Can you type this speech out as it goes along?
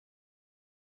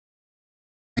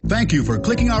Thank you for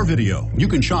clicking our video. You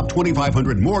can shop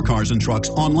 2,500 more cars and trucks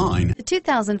online. The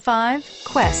 2005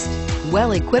 Quest.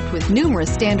 Well equipped with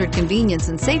numerous standard convenience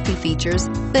and safety features,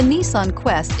 the Nissan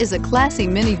Quest is a classy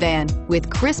minivan with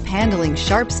crisp handling,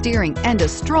 sharp steering, and a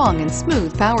strong and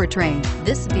smooth powertrain.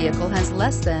 This vehicle has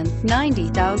less than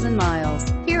 90,000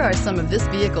 miles. Here are some of this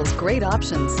vehicle's great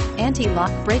options: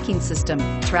 anti-lock braking system,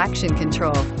 traction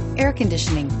control, air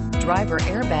conditioning, driver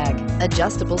airbag,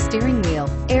 adjustable steering wheel,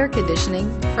 air conditioning,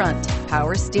 front,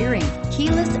 power steering,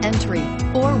 keyless entry,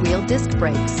 four-wheel disc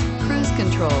brakes, cruise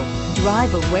control.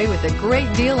 Drive away with a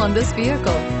great deal on this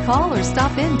vehicle. Call or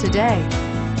stop in today.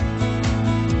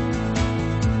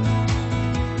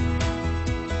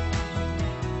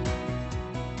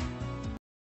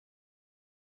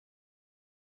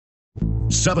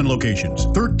 Seven locations,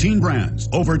 13 brands,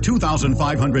 over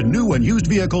 2,500 new and used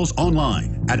vehicles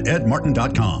online at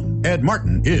edmartin.com. Ed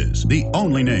Martin is the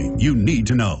only name you need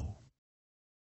to know.